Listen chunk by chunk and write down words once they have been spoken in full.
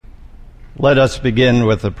Let us begin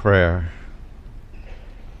with a prayer.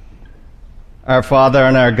 Our Father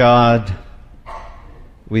and our God,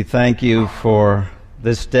 we thank you for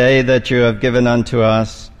this day that you have given unto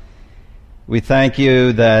us. We thank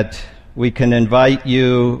you that we can invite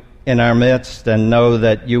you in our midst and know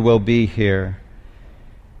that you will be here.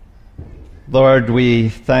 Lord, we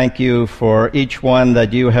thank you for each one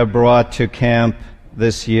that you have brought to camp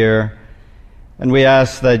this year. And we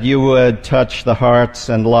ask that you would touch the hearts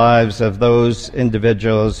and lives of those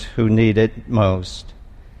individuals who need it most.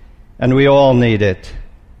 And we all need it.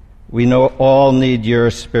 We all need your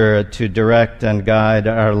Spirit to direct and guide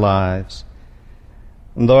our lives.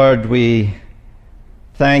 And Lord, we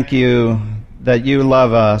thank you that you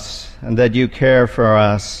love us and that you care for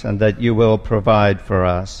us and that you will provide for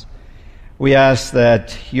us. We ask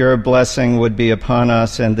that your blessing would be upon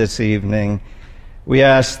us in this evening. We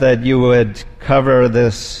ask that you would cover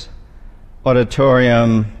this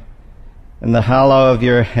auditorium in the hollow of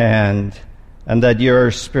your hand and that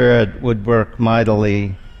your Spirit would work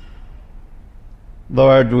mightily.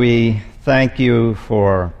 Lord, we thank you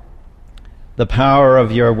for the power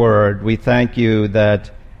of your word. We thank you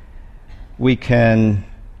that we can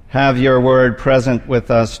have your word present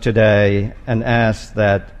with us today and ask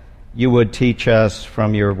that you would teach us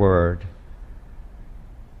from your word.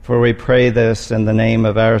 For we pray this in the name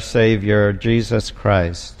of our Savior, Jesus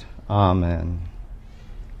Christ. Amen.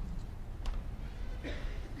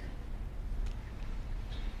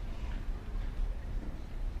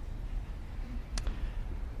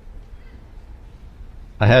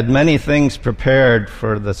 I had many things prepared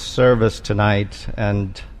for the service tonight,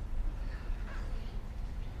 and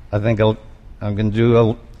I think I'm going to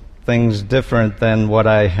do things different than what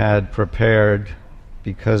I had prepared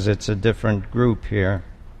because it's a different group here.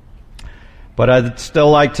 But I'd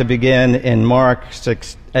still like to begin in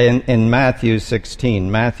Matthew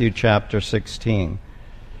 16, Matthew chapter 16.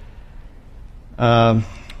 But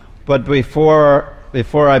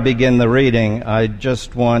before I begin the reading, I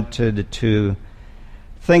just wanted to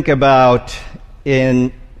think about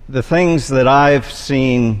in the things that I've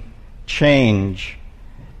seen change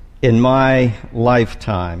in my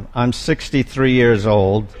lifetime. I'm 63 years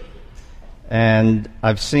old, and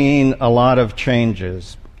I've seen a lot of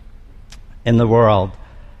changes in the world.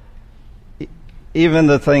 Even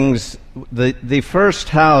the things, the first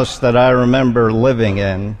house that I remember living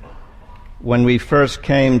in when we first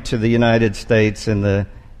came to the United States in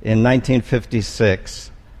 1956,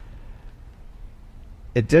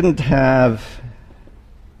 it didn't have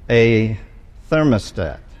a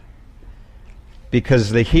thermostat because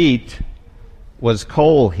the heat was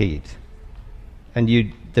coal heat, and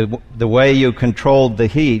the way you controlled the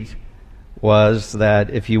heat was that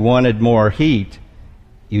if you wanted more heat,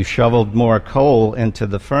 you shoveled more coal into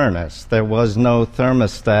the furnace. There was no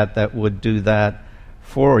thermostat that would do that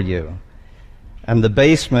for you. And the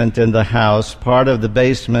basement in the house, part of the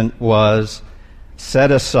basement was set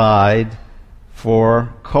aside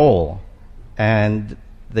for coal. And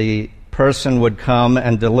the person would come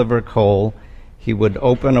and deliver coal. He would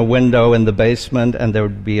open a window in the basement, and there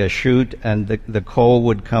would be a chute, and the coal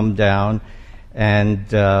would come down and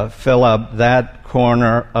fill up that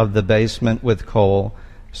corner of the basement with coal,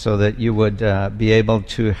 so that you would be able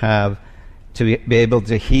to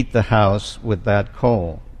heat the house with that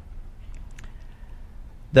coal.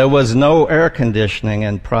 There was no air conditioning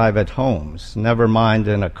in private homes, never mind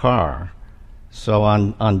in a car. So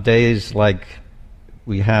on days like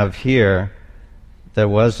we have here, there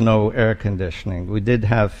was no air conditioning. We did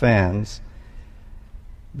have fans.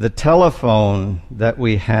 The telephone that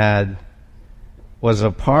we had was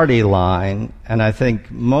a party line, and I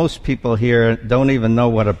think most people here don't even know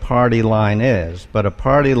what a party line is, but a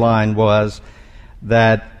party line was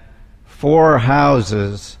that 4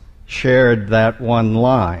 houses shared that one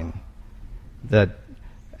line.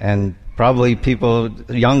 And probably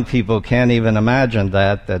young people can't even imagine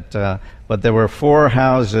that, but there were 4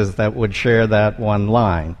 houses that would share that one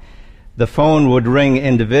line. The phone would ring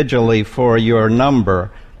individually for your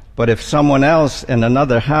number, but if someone else in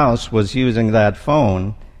another house was using that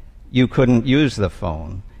phone, you couldn't use the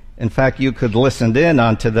phone. In fact, you could listen in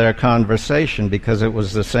onto their conversation because it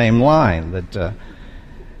was the same line. But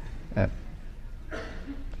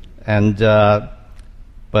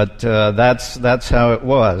that's how it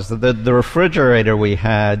was. The refrigerator we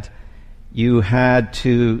had, you had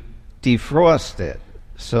to defrost it.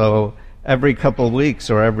 So every couple of weeks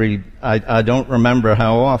or I don't remember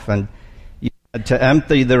how often, to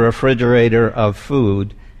empty the refrigerator of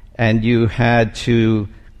food, and you had to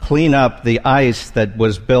clean up the ice that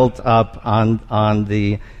was built up on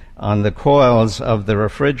the coils of the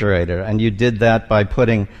refrigerator. And you did that by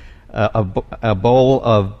putting a bowl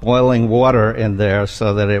of boiling water in there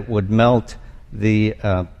so that it would melt the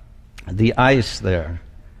ice there.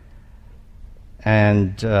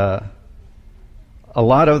 And a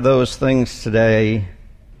lot of those things today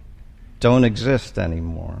don't exist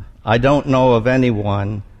anymore. I don't know of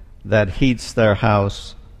anyone that heats their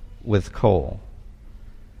house with coal.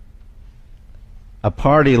 A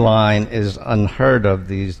party line is unheard of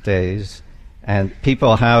these days, and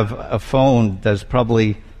people have a phone. There's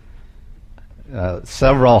probably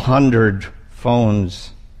several hundred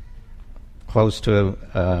phones, close to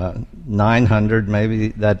 900 maybe,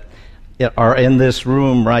 that are in this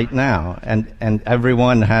room right now, and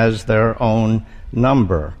everyone has their own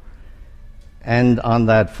number. And on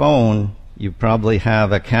that phone, you probably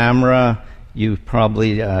have a camera. You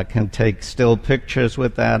probably can take still pictures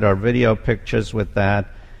with that or video pictures with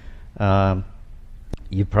that.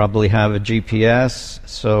 You probably have a GPS.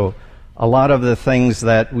 So a lot of the things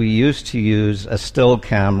that we used to use, a still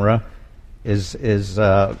camera, is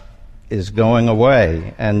going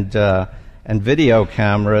away, and video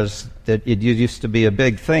cameras, that it used to be a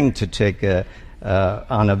big thing to take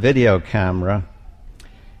on a video camera.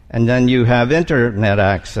 And then you have internet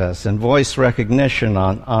access and voice recognition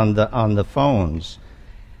on the phones.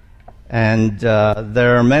 And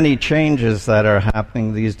there are many changes that are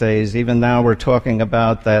happening these days. Even now we're talking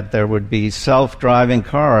about that there would be self-driving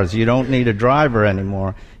cars. You don't need a driver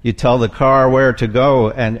anymore. You tell the car where to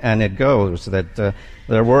go and it goes. That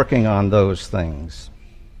they're working on those things.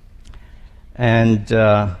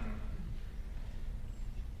 And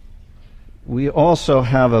we also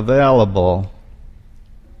have available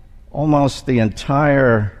almost the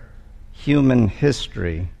entire human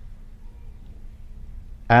history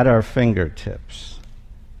at our fingertips,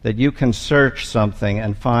 that you can search something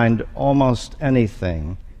and find almost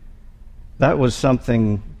anything. That was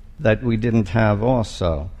something that we didn't have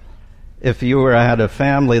also. If you had a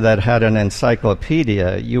family that had an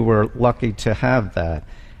encyclopedia, you were lucky to have that.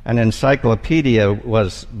 An encyclopedia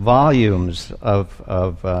was volumes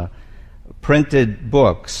of printed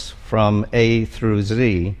books from A through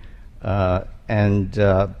Z, and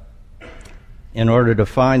in order to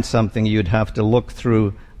find something, you'd have to look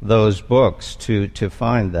through those books to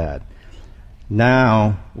find that.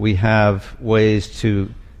 Now we have ways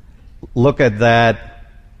to look at that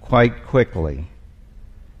quite quickly.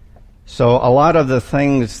 So a lot of the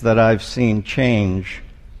things that I've seen change,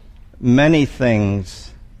 many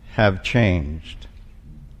things have changed.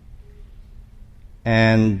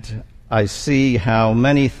 And I see how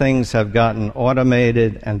many things have gotten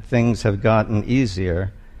automated and things have gotten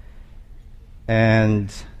easier.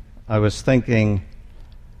 And I was thinking,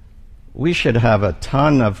 we should have a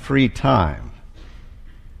ton of free time,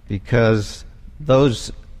 because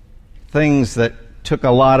those things that took a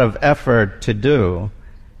lot of effort to do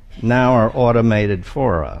now are automated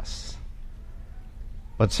for us.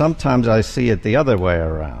 But sometimes I see it the other way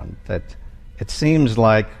around, that it seems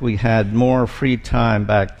like we had more free time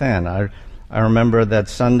back then. I remember that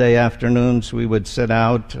Sunday afternoons we would sit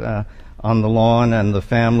out on the lawn and the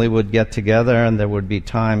family would get together and there would be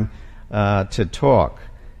time to talk.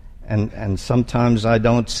 And sometimes I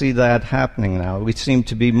don't see that happening now. We seem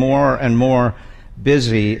to be more and more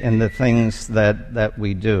busy in the things that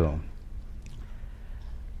we do.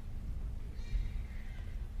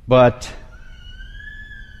 But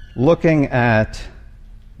looking at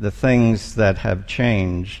the things that have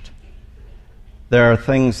changed, there are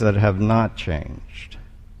things that have not changed.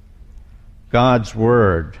 God's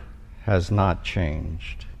Word has not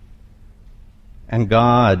changed. And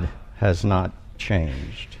God has not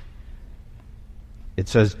changed. It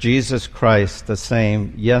says Jesus Christ the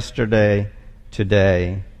same yesterday,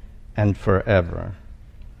 today, and forever.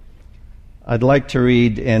 I'd like to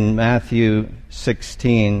read in Matthew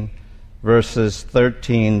 16, verses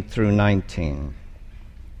 13 through 19.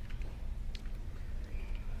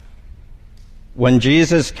 When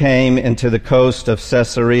Jesus came into the coast of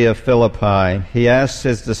Caesarea Philippi, he asked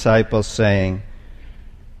his disciples, saying,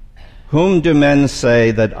 "Whom do men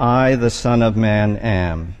say that I, the Son of Man,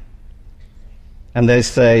 am?" And they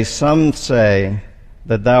say, "Some say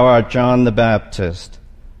that thou art John the Baptist,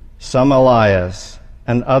 some Elias,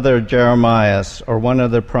 and other Jeremias, or one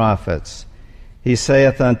of the prophets." He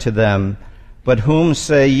saith unto them, "But whom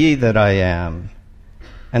say ye that I am?"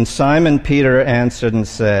 And Simon Peter answered and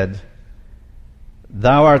said,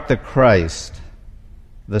 "Thou art the Christ,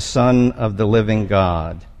 the Son of the living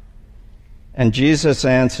God." And Jesus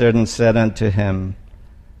answered and said unto him,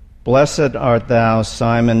 "Blessed art thou,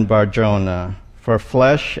 Simon Bar-Jonah, for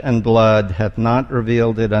flesh and blood hath not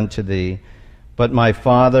revealed it unto thee, but my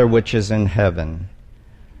Father which is in heaven.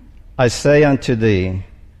 I say unto thee,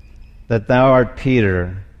 that thou art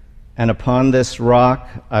Peter, and upon this rock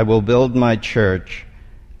I will build my church,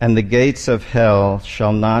 and the gates of hell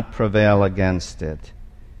shall not prevail against it.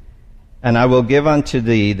 And I will give unto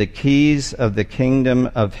thee the keys of the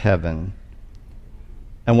kingdom of heaven.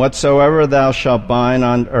 And whatsoever thou shalt bind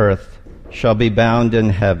on earth shall be bound in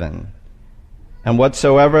heaven, and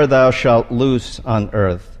whatsoever thou shalt loose on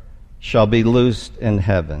earth shall be loosed in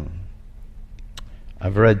heaven.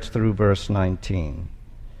 I've read through verse 19.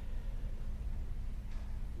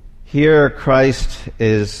 Here Christ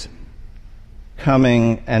is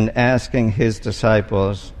coming and asking his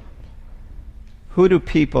disciples, who do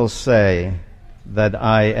people say that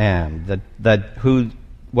I am?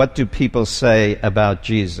 What do people say about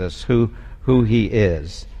Jesus, who he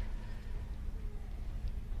is?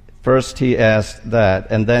 First he asked that,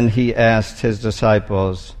 and then he asked his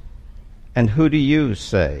disciples, and who do you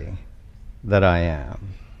say that I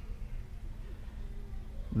am?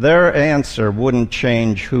 Their answer wouldn't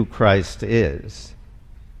change who Christ is,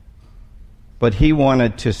 but he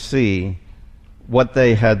wanted to see what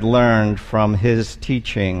they had learned from his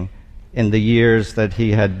teaching in the years that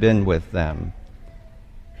he had been with them.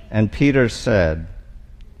 And Peter said,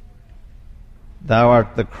 Thou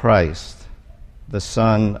art the Christ, the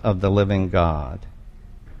Son of the living God.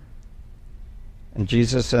 And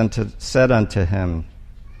Jesus said unto him,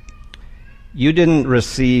 You didn't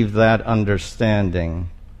receive that understanding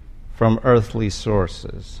from earthly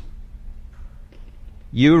sources.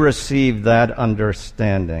 You received that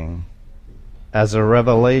understanding as a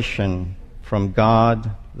revelation from God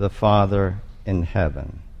the Father in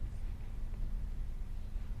heaven.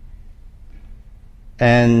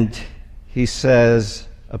 And he says,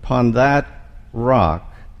 upon that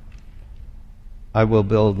rock I will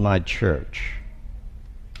build my church.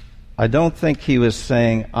 I don't think he was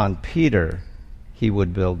saying on Peter he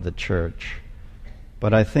would build the church,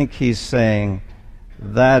 but I think he's saying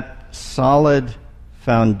that solid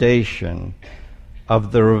foundation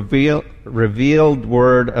of the revealed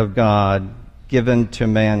Word of God given to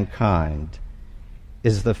mankind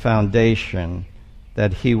is the foundation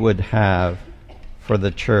that he would have for the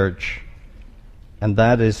church, and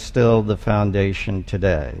that is still the foundation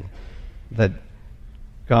today, that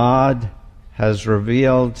God has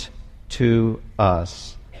revealed to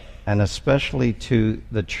us, and especially to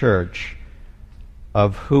the church,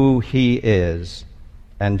 of who he is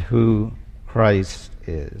and who Christ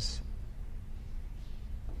is.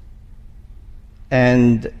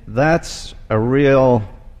 And that's a real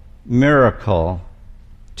miracle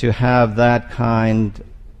to have that kind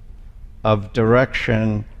of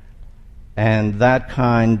direction and that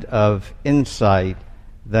kind of insight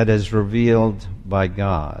that is revealed by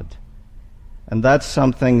God. And that's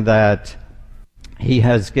something that he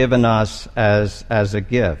has given us as a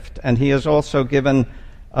gift. And he has also given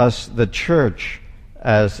us the church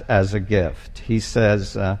as a gift. He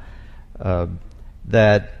says that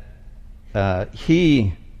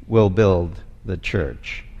he will build the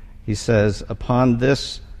church. He says, upon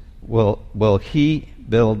this will he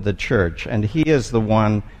build the church. And he is the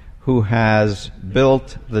one who has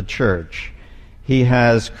built the church. He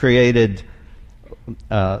has created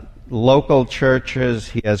local churches.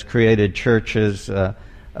 He has created churches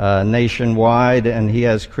nationwide, and he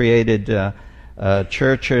has created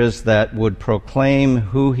churches that would proclaim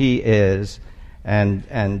who he is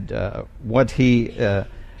and what he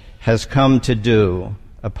has come to do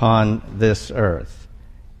upon this earth.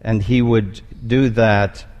 And he would do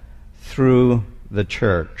that through the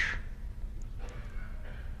church.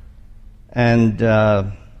 And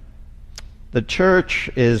the church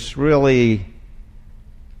is really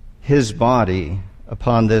his body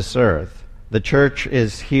upon this earth. The church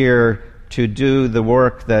is here to do the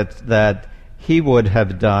work that he would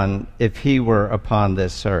have done if he were upon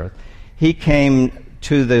this earth. He came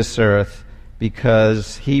to this earth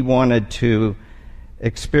because he wanted to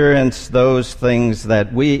experience those things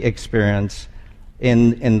that we experience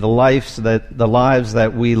in the lives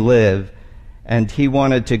that we live, and he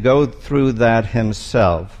wanted to go through that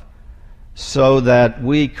himself so that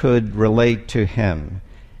we could relate to him.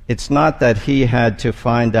 It's not that he had to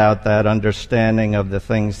find out that understanding of the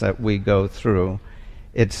things that we go through.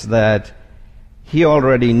 It's that he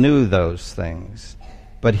already knew those things,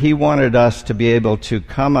 but he wanted us to be able to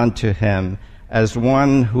come unto him as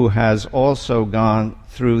one who has also gone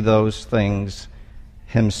through those things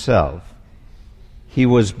himself. He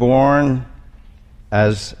was born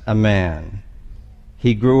as a man.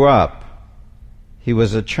 He grew up. He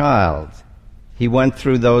was a child. He went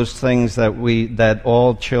through those things that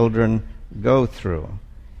all children go through.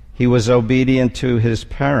 He was obedient to his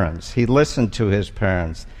parents. He listened to his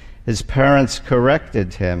parents. His parents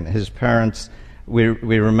corrected him. His parents, we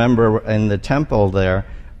remember in the temple there,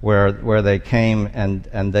 where they came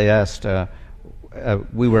and they asked,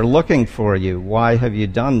 we were looking for you. Why have you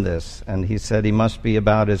done this? And he said he must be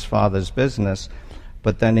about his father's business.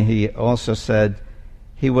 But then he also said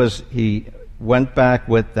he went back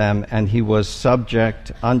with them and he was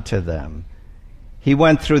subject unto them. He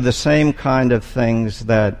went through the same kind of things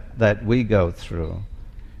that we go through.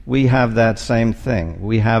 We have that same thing.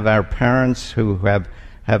 We have our parents who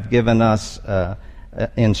have given us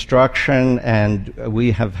instruction, and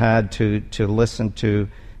we have had to listen to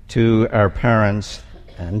our parents,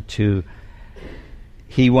 and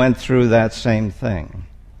he went through that same thing.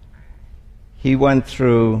 He went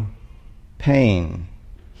through pain.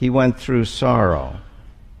 He went through sorrow.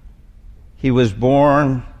 He was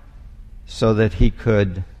born so that he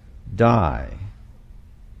could die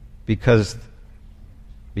because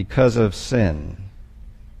of sin.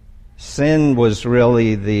 Sin was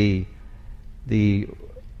really the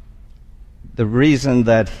reason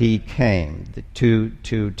that he came,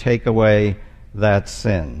 to take away that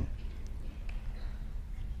sin.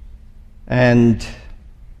 And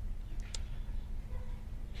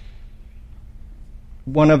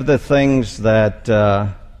one of the things that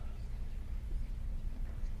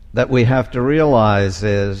we have to realize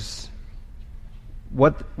is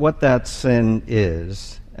what that sin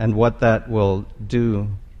is and what that will do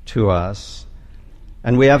to us.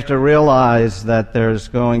 And we have to realize that there's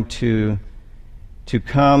going to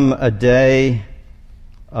come a day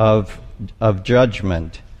of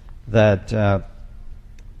judgment, that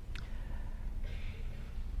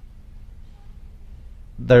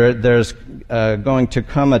there's going to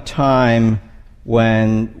come a time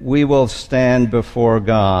when we will stand before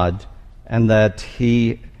God, and that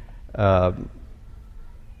He will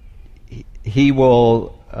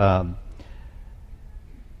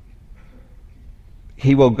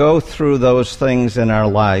go through those things in our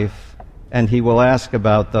life, and He will ask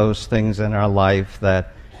about those things in our life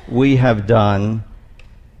that we have done,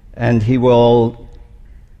 and He will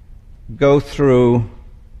go through,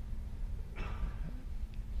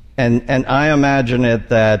 and I imagine it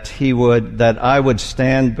that I would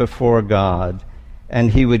stand before God,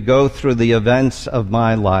 and He would go through the events of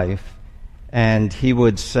my life, and He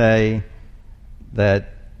would say that,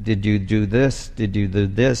 did you do this, did you do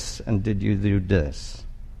this, and did you do this?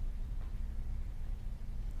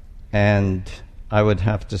 And I would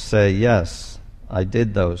have to say, yes, I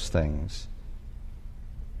did those things.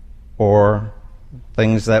 Or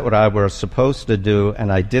things that I was supposed to do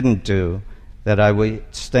and I didn't do, that I would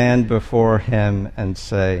stand before Him and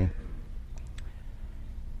say,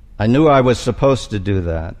 I knew I was supposed to do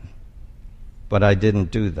that, but I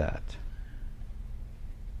didn't do that.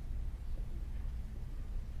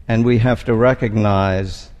 And we have to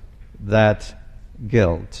recognize that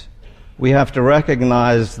guilt. We have to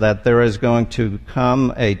recognize that there is going to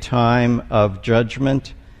come a time of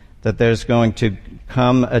judgment, that there's going to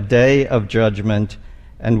come a day of judgment,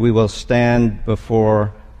 and we will stand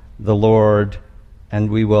before the Lord,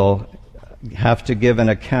 and we will have to give an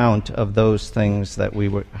account of those things that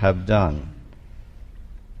we have done.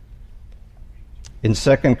 In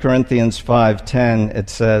 2 Corinthians 5:10 it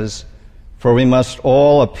says, "For we must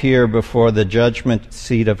all appear before the judgment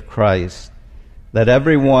seat of Christ, that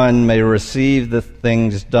everyone may receive the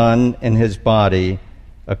things done in his body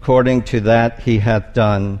according to that he hath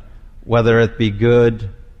done, whether it be good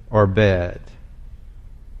or bad."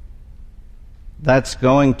 That's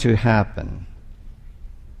going to happen.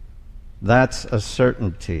 That's a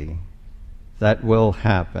certainty that will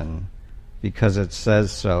happen because it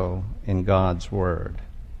says so in God's Word.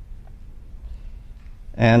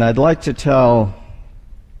 And I'd like to tell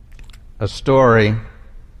a story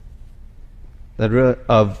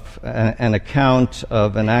of an account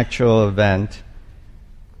of an actual event,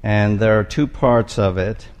 and there are two parts of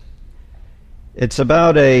it. It's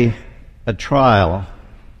about a trial,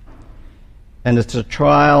 and it's a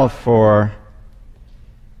trial for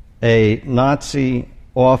a Nazi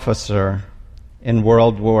officer in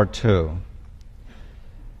World War II.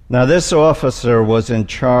 Now, this officer was in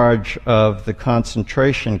charge of the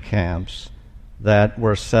concentration camps that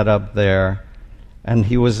were set up there, and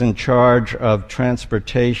he was in charge of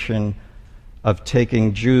transportation of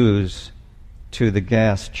taking Jews to the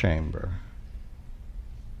gas chamber.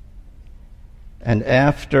 And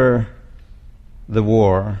after the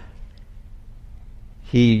war,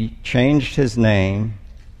 he changed his name.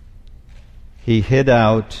 He hid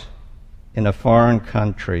out in a foreign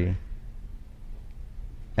country,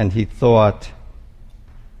 and he thought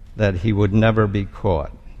that he would never be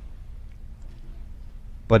caught.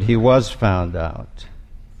 But he was found out.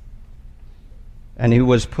 and he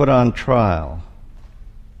was put on trial.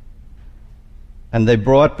 And they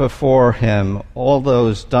brought before him all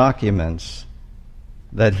those documents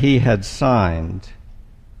that he had signed,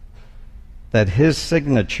 that his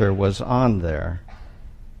signature was on there,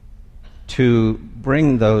 to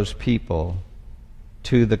bring those people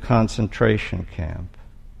to the concentration camp.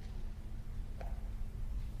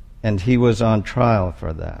 And he was on trial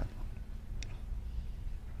for that.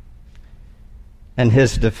 And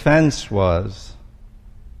his defense was,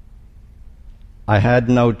 I had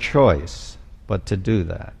no choice but to do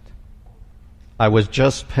that. I was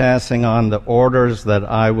just passing on the orders that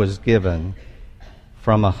I was given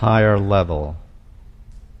from a higher level,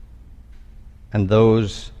 and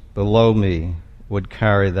those below me would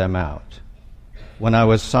carry them out. When I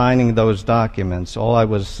was signing those documents, all I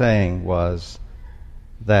was saying was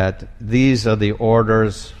that these are the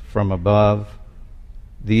orders from above,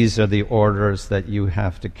 these are the orders that you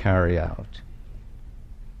have to carry out.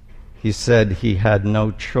 He said he had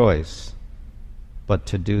no choice but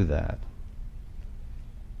to do that.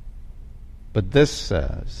 But this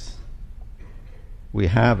says we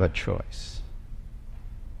have a choice.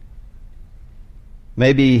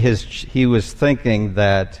 Maybe he was thinking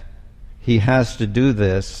that he has to do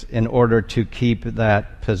this in order to keep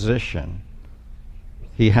that position.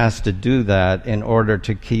 He has to do that in order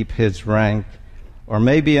to keep his rank, or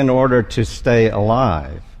maybe in order to stay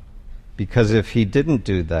alive, because if he didn't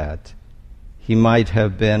do that, he might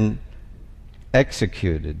have been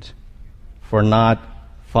executed for not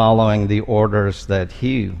following the orders that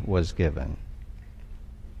he was given.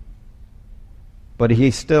 But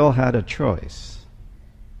he still had a choice.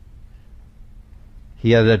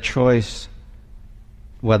 He had a choice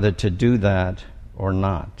whether to do that or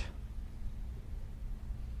not.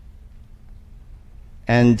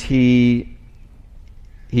 And he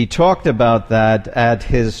talked about that at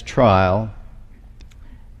his trial,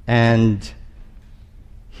 and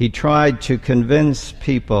he tried to convince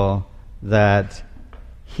people that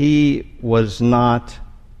he was not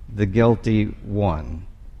the guilty one,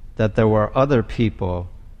 that there were other people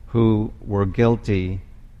who were guilty,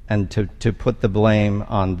 and to put the blame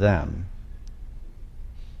on them.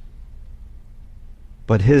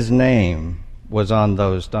 But his name was on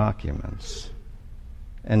those documents,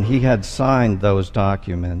 and he had signed those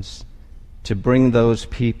documents to bring those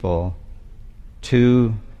people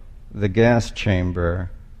to the gas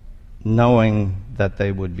chamber, knowing that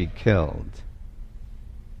they would be killed.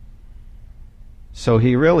 So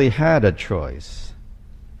he really had a choice.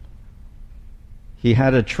 He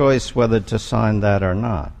had a choice whether to sign that or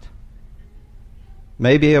not.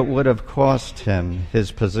 Maybe it would have cost him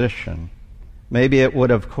his position. Maybe it would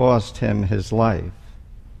have cost him his life.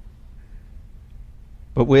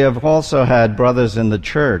 But we have also had brothers in the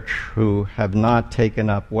church who have not taken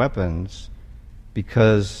up weapons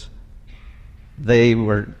because they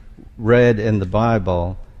were read in the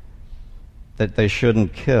Bible that they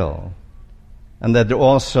shouldn't kill, and that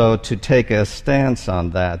also to take a stance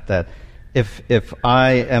on that if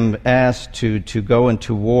I am asked to go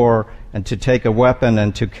into war and to take a weapon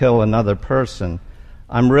and to kill another person,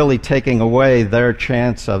 I'm really taking away their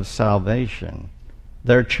chance of salvation,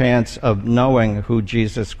 their chance of knowing who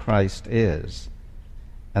Jesus Christ is.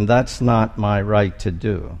 And that's not my right to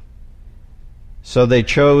do. So they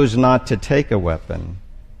chose not to take a weapon.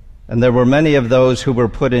 And there were many of those who were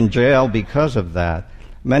put in jail because of that.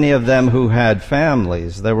 Many of them who had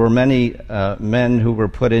families. There were many men who were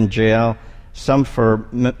put in jail, some for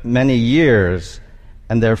many years,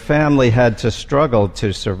 and their family had to struggle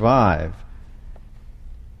to survive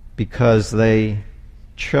because they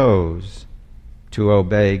chose to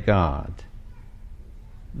obey God.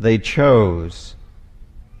 They chose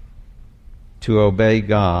to obey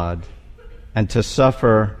God and to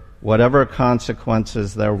suffer whatever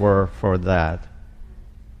consequences there were for that,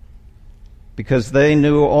 because they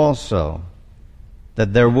knew also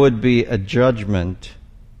that there would be a judgment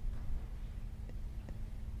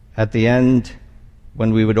at the end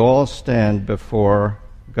when we would all stand before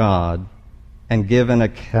God and give an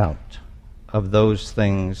account of those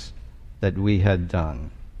things that we had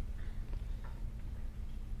done.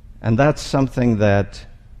 And that's something that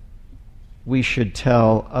we should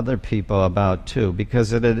tell other people about too,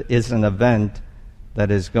 because it is an event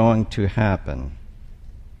that is going to happen.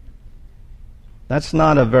 That's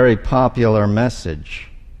not a very popular message.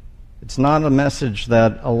 It's not a message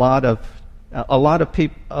that a lot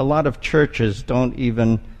of churches don't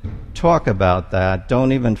even talk about that,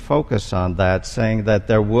 don't even focus on that, saying that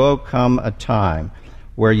there will come a time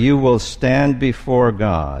where you will stand before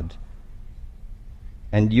God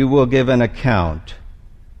and you will give an account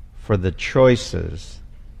for the choices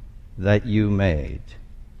that you made.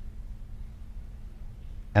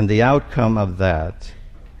 And the outcome of that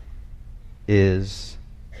is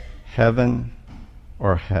heaven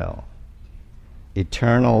or hell,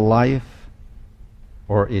 eternal life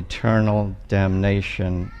or eternal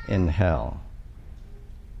damnation in hell.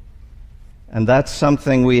 And that's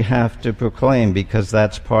something we have to proclaim because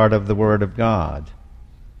that's part of the Word of God.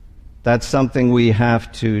 That's something we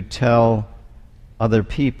have to tell other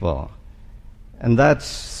people. And that's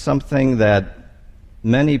something that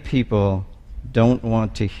many people don't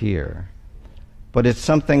want to hear. But it's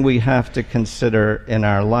something we have to consider in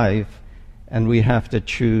our life, and we have to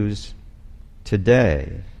choose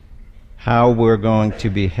today how we're going to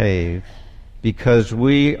behave, because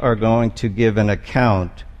we are going to give an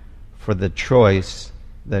account for the choice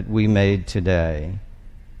that we made today.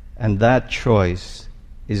 And that choice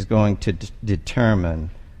is going to determine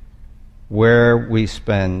where we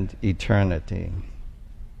spend eternity.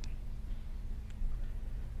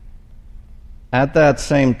 At that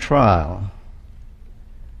same trial,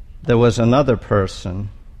 there was another person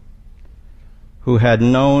who had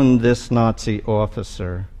known this Nazi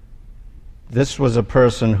officer. This was a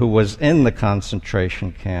person who was in the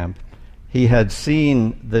concentration camp. He had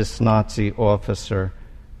seen this Nazi officer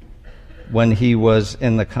when he was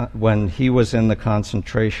in the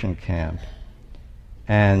concentration camp,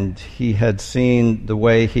 and he had seen the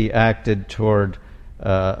way he acted toward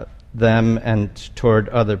them and toward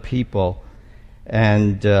other people,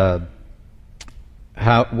 and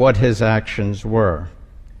what his actions were.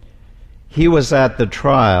 He was at the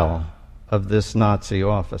trial of this Nazi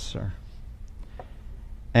officer,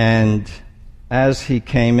 and as he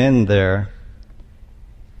came in there,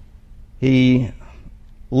 he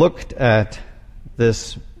looked at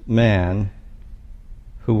this man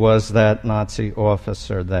who was that Nazi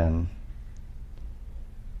officer then,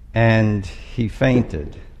 and he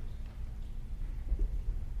fainted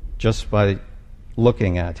just by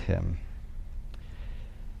looking at him.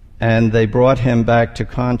 And they brought him back to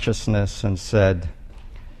consciousness and said,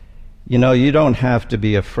 "You know, you don't have to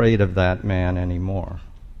be afraid of that man anymore.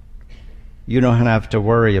 You don't have to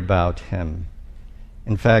worry about him.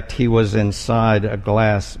 In fact, he was inside a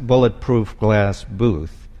bulletproof glass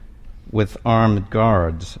booth with armed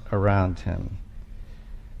guards around him."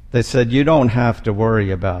 They said, "You don't have to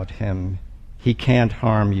worry about him. He can't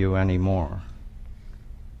harm you anymore."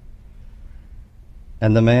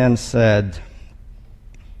 And the man said,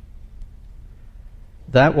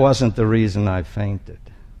 "That wasn't the reason I fainted.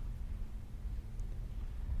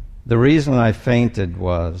 The reason I fainted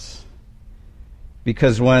was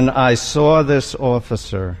because when I saw this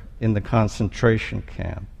officer in the concentration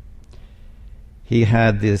camp, he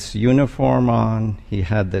had this uniform on, he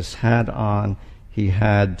had this hat on, he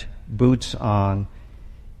had boots on.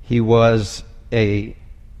 He was an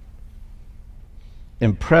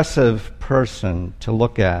impressive person to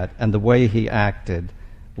look at, and the way he acted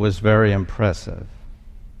was very impressive."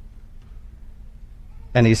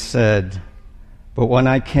 And he said, "But when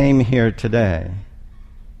I came here today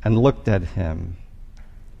and looked at him,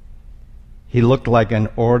 he looked like an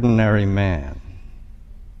ordinary man."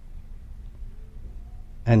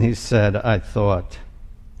 And he said, "I thought,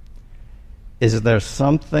 is there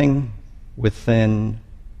something within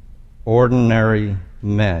ordinary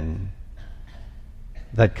men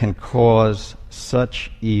that can cause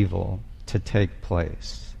such evil to take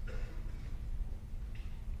place?"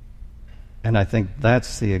 And I think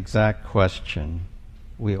that's the exact question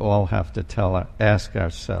we all have to ask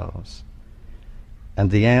ourselves. And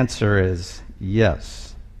the answer is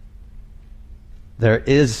yes. There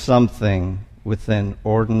is something within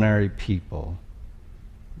ordinary people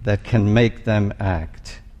that can make them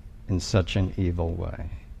act in such an evil way.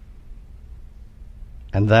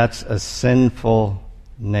 And that's a sinful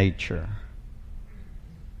nature.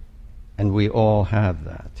 And we all have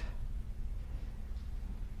that.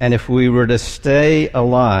 And if we were to stay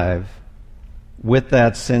alive with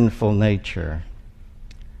that sinful nature,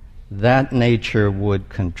 that nature would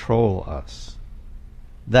control us.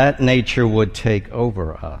 That nature would take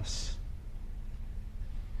over us.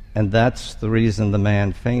 And that's the reason the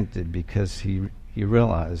man fainted, because he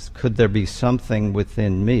realized, could there be something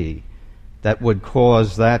within me that would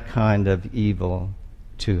cause that kind of evil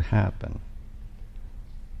to happen?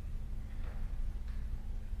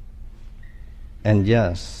 And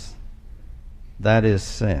yes, that is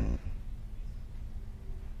sin.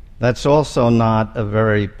 That's also not a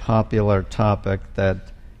very popular topic,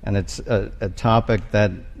 and it's a topic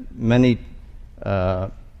that many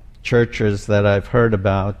churches that I've heard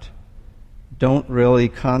about don't really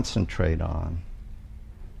concentrate on.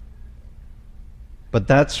 But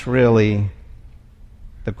that's really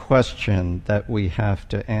the question that we have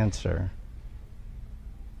to answer.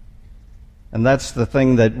 And that's the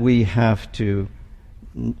thing that we have to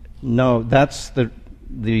know. That's the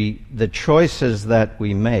choices that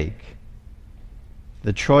we make,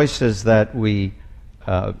 the choices that we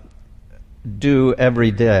do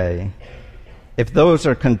every day. If those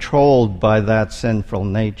are controlled by that sinful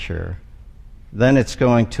nature, then it's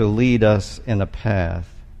going to lead us in a path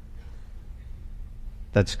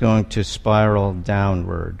that's going to spiral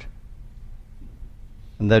downward,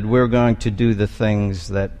 and that we're going to do the things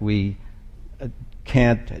that we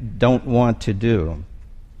don't want to do.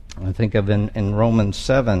 I think of in Romans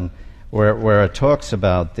 7, where it talks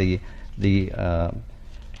about the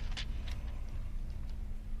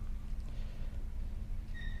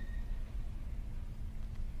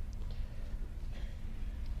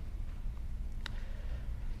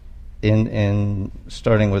in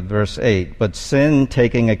starting with verse 8, but sin,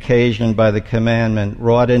 taking occasion by the commandment,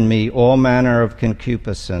 wrought in me all manner of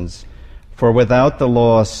concupiscence. For without the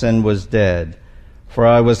law sin was dead. For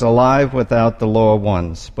I was alive without the law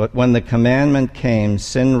once. But when the commandment came,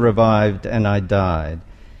 sin revived, and I died.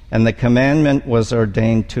 And the commandment was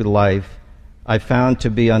ordained to life, I found to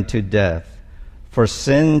be unto death. For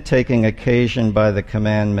sin, taking occasion by the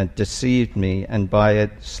commandment, deceived me, and by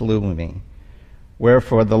it slew me.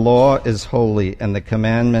 Wherefore the law is holy, and the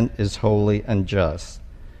commandment is holy and just.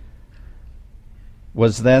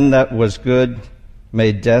 Was then that was good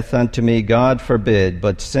made death unto me? God forbid.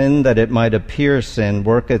 But sin, that it might appear sin,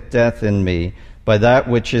 worketh death in me by that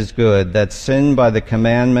which is good, that sin by the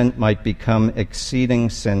commandment might become exceeding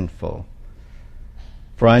sinful.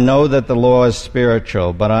 For I know that the law is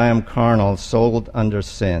spiritual, but I am carnal, sold under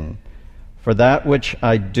sin. For that which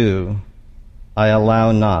I do, I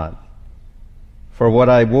allow not. For what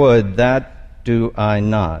I would, that do I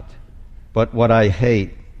not, but what I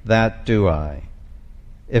hate, that do I.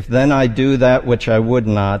 If then I do that which I would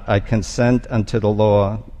not, I consent unto the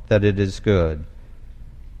law that it is good.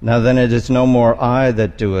 Now then it is no more I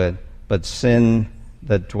that do it, but sin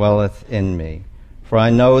that dwelleth in me. For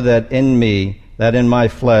I know that in me, that in my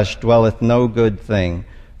flesh, dwelleth no good thing.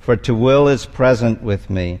 For to will is present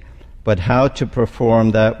with me, but how to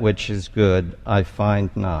perform that which is good I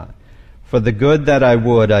find not. For the good that I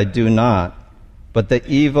would I do not, but the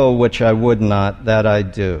evil which I would not, that I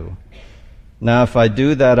do. Now if I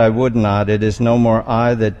do that I would not, it is no more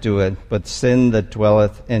I that do it, but sin that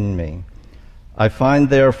dwelleth in me. I find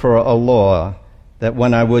therefore a law, that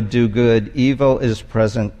when I would do good, evil is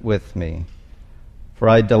present with me. For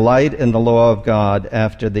I delight in the law of God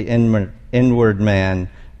after the inward man,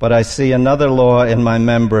 but I see another law in my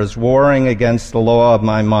members, warring against the law of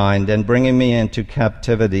my mind, and bringing me into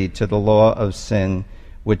captivity to the law of sin,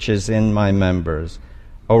 which is in my members.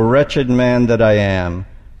 O wretched man that I am,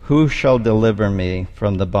 who shall deliver me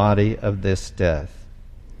from the body of this death?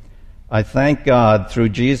 I thank God through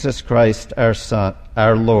Jesus Christ our Son,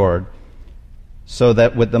 our Lord, so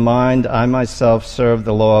that with the mind I myself serve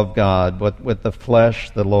the law of God, but with the flesh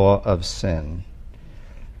the law of sin.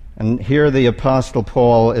 And here the Apostle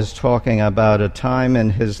Paul is talking about a time in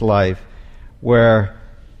his life where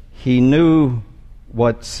he knew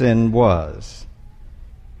what sin was.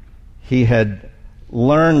 He had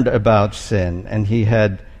learned about sin, and he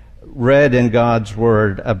had read in God's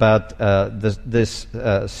Word about this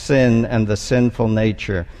sin and the sinful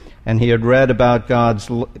nature. And he had read about God's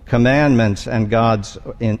commandments and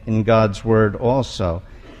in God's Word also.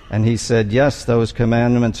 And he said, yes, those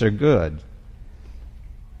commandments are good.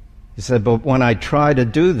 He said, but when I try to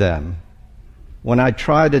do them, when I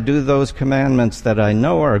try to do those commandments that I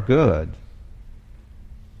know are good,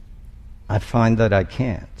 I find that I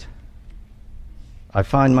can't. I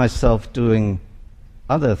find myself doing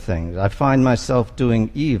other things. I find myself doing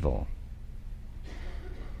evil.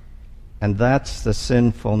 And that's the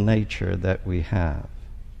sinful nature that we have.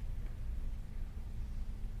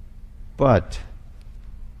 But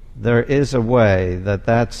there is a way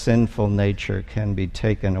that sinful nature can be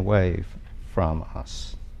taken away from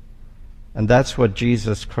us. And that's what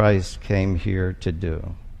Jesus Christ came here to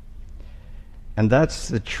do. And that's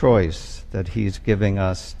the choice that he's giving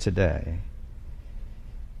us today.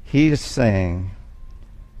 He is saying,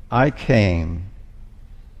 I came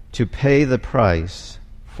to pay the price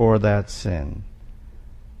for that sin.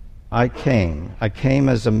 I came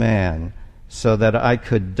as a man so that I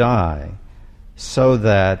could die, so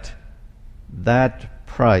that that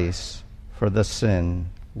price for the sin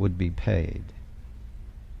would be paid.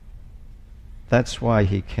 That's why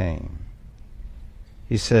he came.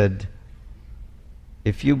 He said,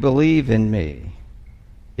 if you believe in me,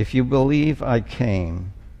 if you believe I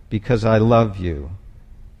came because I love you,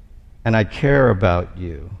 and I care about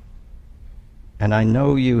you, and I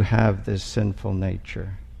know you have this sinful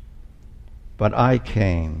nature, but I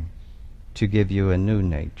came to give you a new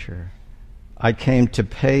nature. I came to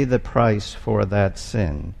pay the price for that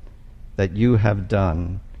sin that you have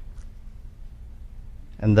done,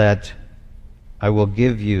 and that I will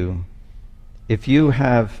give you, if you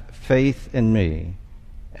have faith in me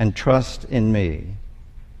and trust in me,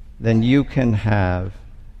 then you can have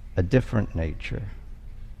a different nature.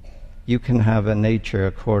 You can have a nature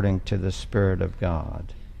according to the Spirit of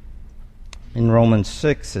God. In Romans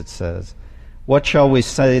 6 it says, "What shall we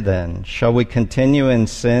say then? Shall we continue in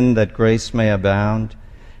sin that grace may abound?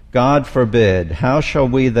 God forbid. How shall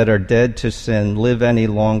we that are dead to sin live any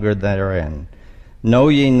longer therein? Know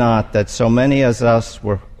ye not that so many as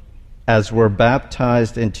were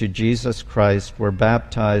baptized into Jesus Christ were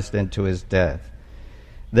baptized into his death?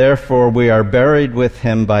 Therefore we are buried with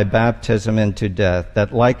him by baptism into death,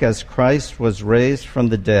 that like as Christ was raised from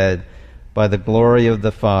the dead by the glory of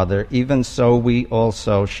the Father, even so we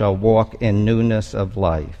also shall walk in newness of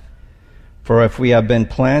life. For if we have been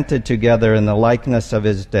planted together in the likeness of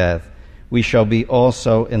his death, we shall be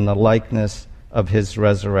also in the likeness of his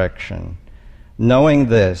resurrection. Knowing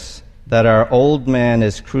this, that our old man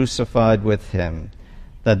is crucified with him,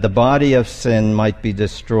 that the body of sin might be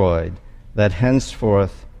destroyed, that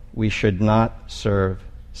henceforth we should not serve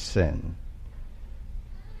sin."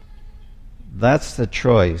 That's the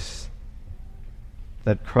choice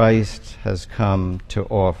that Christ has come to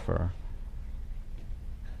offer.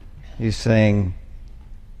 He's saying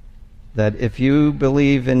that if you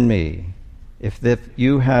believe in me, if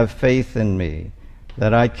you have faith in me,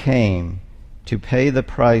 that I came to pay the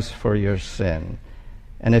price for your sin,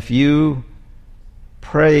 and if you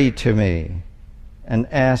pray to me and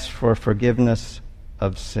ask for forgiveness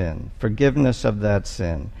of sin, forgiveness of that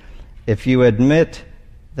sin, if you admit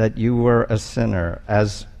that you were a sinner,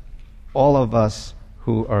 as all of us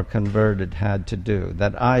who are converted had to do,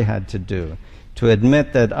 that I had to do, to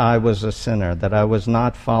admit that I was a sinner, that I was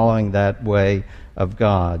not following that way of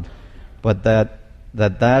God, but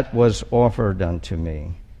that was offered unto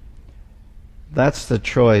me. That's the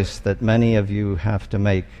choice that many of you have to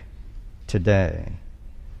make today.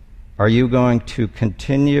 Are you going to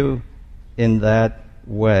continue in that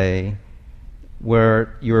way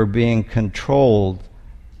where you're being controlled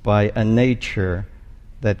by a nature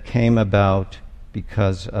that came about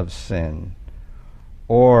because of sin?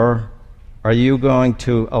 Or are you going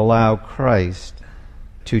to allow Christ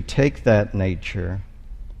to take that nature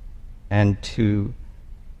and to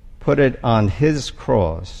put it on his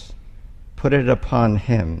cross, put it upon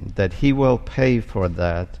him, that he will pay for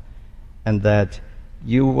that, and that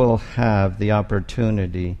you will have the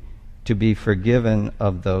opportunity to be forgiven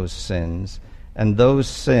of those sins, and those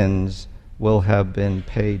sins will have been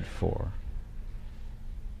paid for?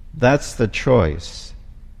 That's the choice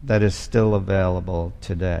that is still available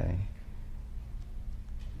today.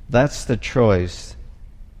 That's the choice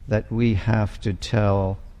that we have to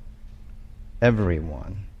tell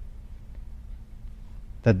everyone,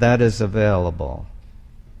 that is available,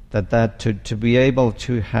 that to be able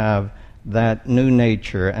to have that new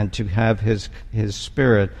nature and to have his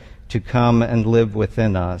Spirit to come and live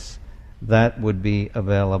within us, that would be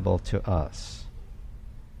available to us.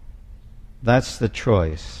 That's the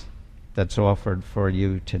choice that's offered for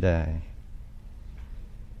you today.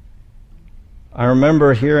 I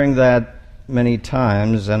remember hearing that many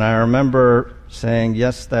times, and I remember saying,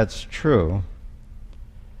 yes, that's true.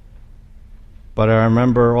 But I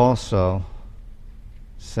remember also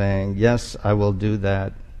saying, yes, I will do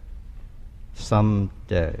that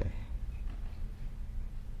someday.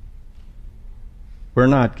 We're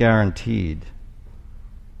not guaranteed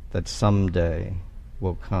that someday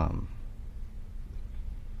will come.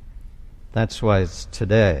 That's why it's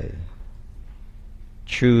today.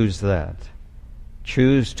 Choose that.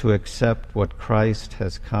 Choose to accept what Christ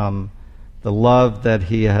has come, the love that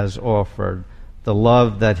he has offered, the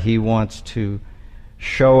love that he wants to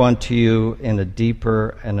show unto you in a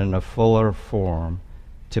deeper and in a fuller form,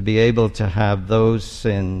 to be able to have those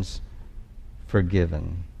sins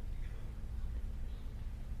forgiven,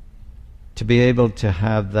 to be able to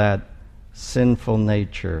have that sinful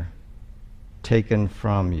nature taken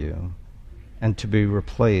from you and to be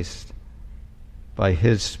replaced by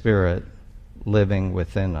his Spirit living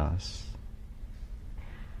within us.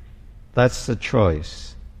 That's the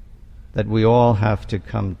choice that we all have to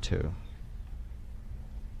come to.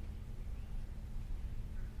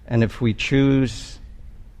 And if we choose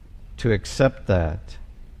to accept that,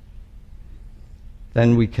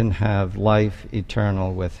 then we can have life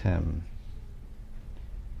eternal with him.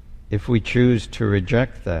 if we choose to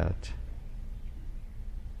reject that,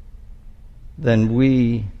 then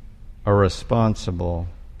we are responsible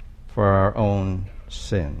for our own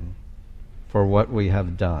sin, for what we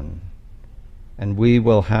have done. And we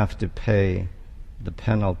will have to pay the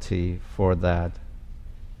penalty for that.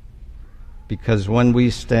 Because when we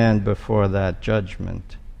stand before that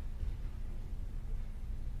judgment,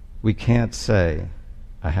 we can't say,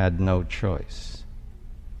 I had no choice.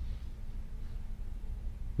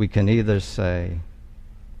 We can either say,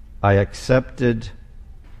 I accepted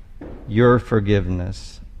your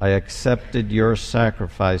forgiveness, I accepted your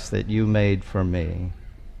sacrifice that you made for me,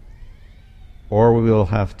 or we will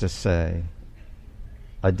have to say,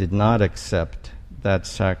 I did not accept that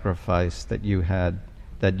sacrifice that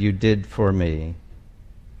you did for me,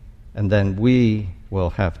 and then we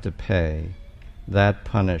will have to pay that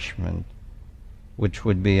punishment, which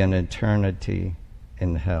would be an eternity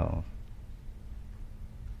in hell.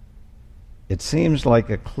 It seems like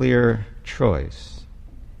a clear choice,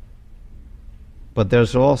 but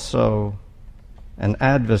there's also an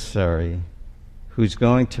adversary who's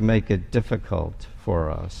going to make it difficult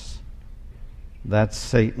for us. That's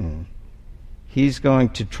Satan. He's going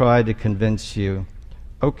to try to convince you,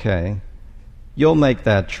 okay, you'll make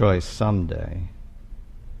that choice someday,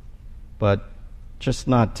 but just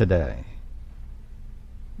not today.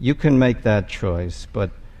 You can make that choice,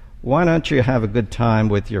 but why don't you have a good time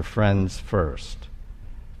with your friends first?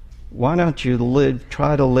 Why don't you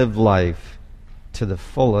try to live life to the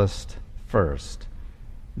fullest first?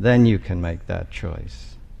 Then you can make that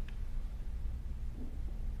choice.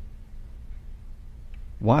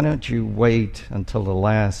 Why don't you wait until the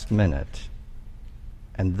last minute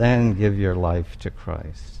and then give your life to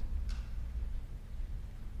Christ?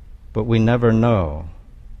 But we never know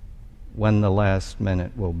when the last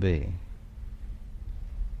minute will be.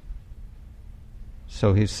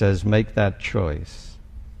 So he says, make that choice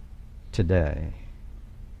today.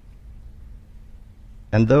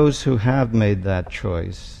 And those who have made that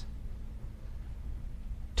choice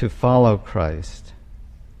to follow Christ,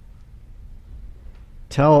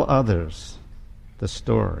 tell others the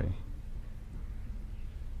story.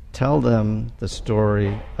 Tell them the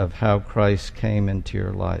story of how Christ came into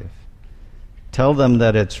your life. Tell them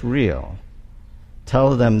that it's real.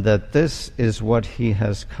 Tell them that this is what he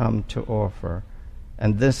has come to offer,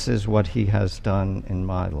 and this is what he has done in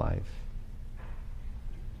my life.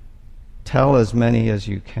 Tell as many as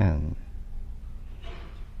you can,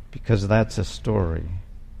 because that's a story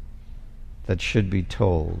that should be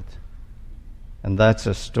told, and that's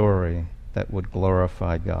a story that would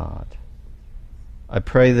glorify God. I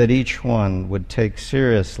pray that each one would take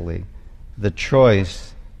seriously the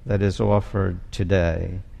choice that is offered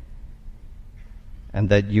today, and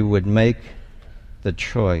that you would make the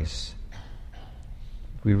choice.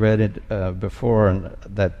 We read it before,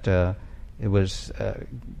 that it was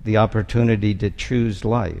the opportunity to choose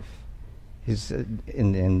life. He's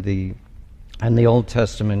in the Old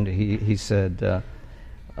Testament. He said,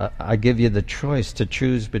 "I give you the choice to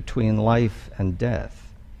choose between life and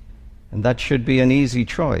death," and that should be an easy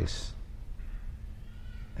choice.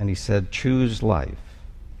 And he said, "Choose life."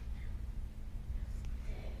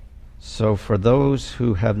 So for those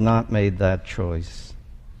who have not made that choice,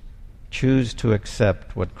 choose to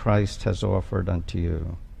accept what Christ has offered unto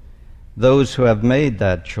you. Those who have made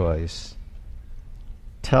that choice,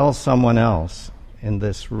 tell someone else in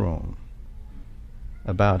this room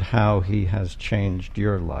about how he has changed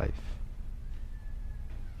your life,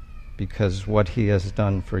 because what he has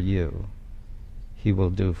done for you, he will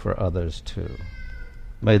do for others too.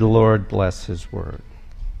 May the Lord bless his word.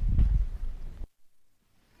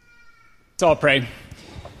 Let's all pray.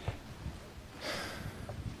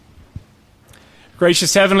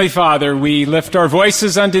 Gracious Heavenly Father, we lift our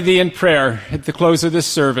voices unto Thee in prayer at the close of this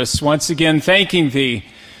service, once again thanking Thee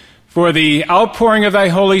for the outpouring of Thy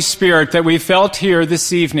Holy Spirit that we felt here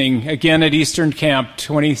this evening, again at Eastern Camp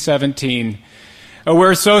 2017.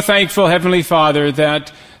 We're so thankful, Heavenly Father,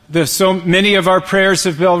 that so many of our prayers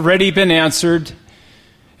have already been answered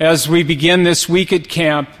as we begin this week at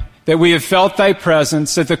camp, that we have felt Thy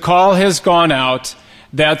presence, that the call has gone out,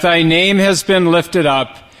 that Thy name has been lifted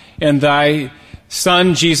up, and Thy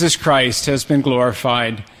Son, Jesus Christ, has been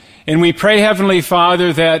glorified. And we pray, Heavenly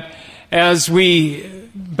Father, that as we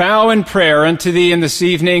bow in prayer unto Thee in this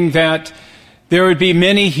evening, that there would be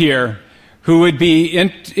many here who would be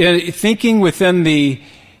thinking within the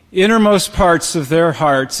innermost parts of their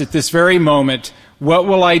hearts at this very moment, what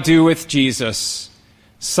will I do with Jesus?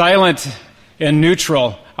 Silent and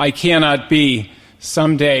neutral I cannot be.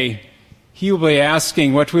 Someday He will be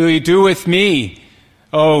asking, what will you do with me?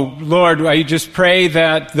 Oh, Lord, I just pray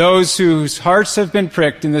that those whose hearts have been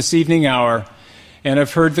pricked in this evening hour and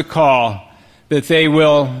have heard the call, that they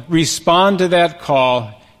will respond to that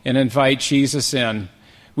call and invite Jesus in.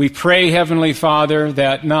 We pray, Heavenly Father,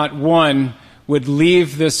 that not one would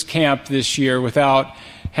leave this camp this year without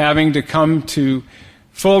having to come to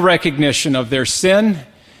full recognition of their sin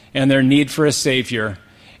and their need for a Savior.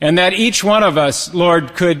 And that each one of us,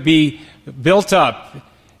 Lord, could be built up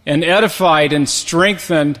and edified and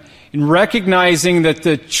strengthened in recognizing that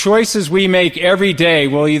the choices we make every day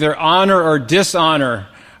will either honor or dishonor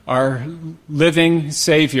our living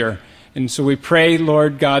Savior. And so we pray,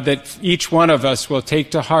 Lord God, that each one of us will take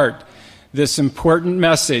to heart this important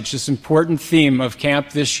message, this important theme of camp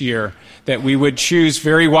this year, that we would choose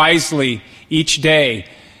very wisely each day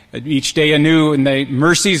anew, and the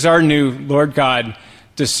mercies are new, Lord God,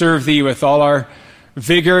 to serve Thee with all our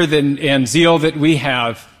vigor and zeal that we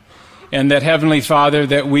have, and that, Heavenly Father,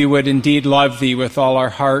 that we would indeed love Thee with all our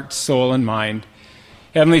heart, soul, and mind.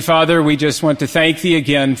 Heavenly Father, we just want to thank Thee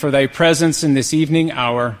again for Thy presence in this evening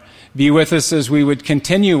hour. Be with us as we would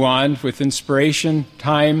continue on with inspiration,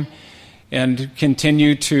 time, and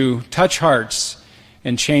continue to touch hearts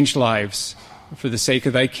and change lives. For the sake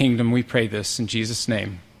of Thy kingdom, we pray this in Jesus'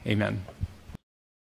 name. Amen.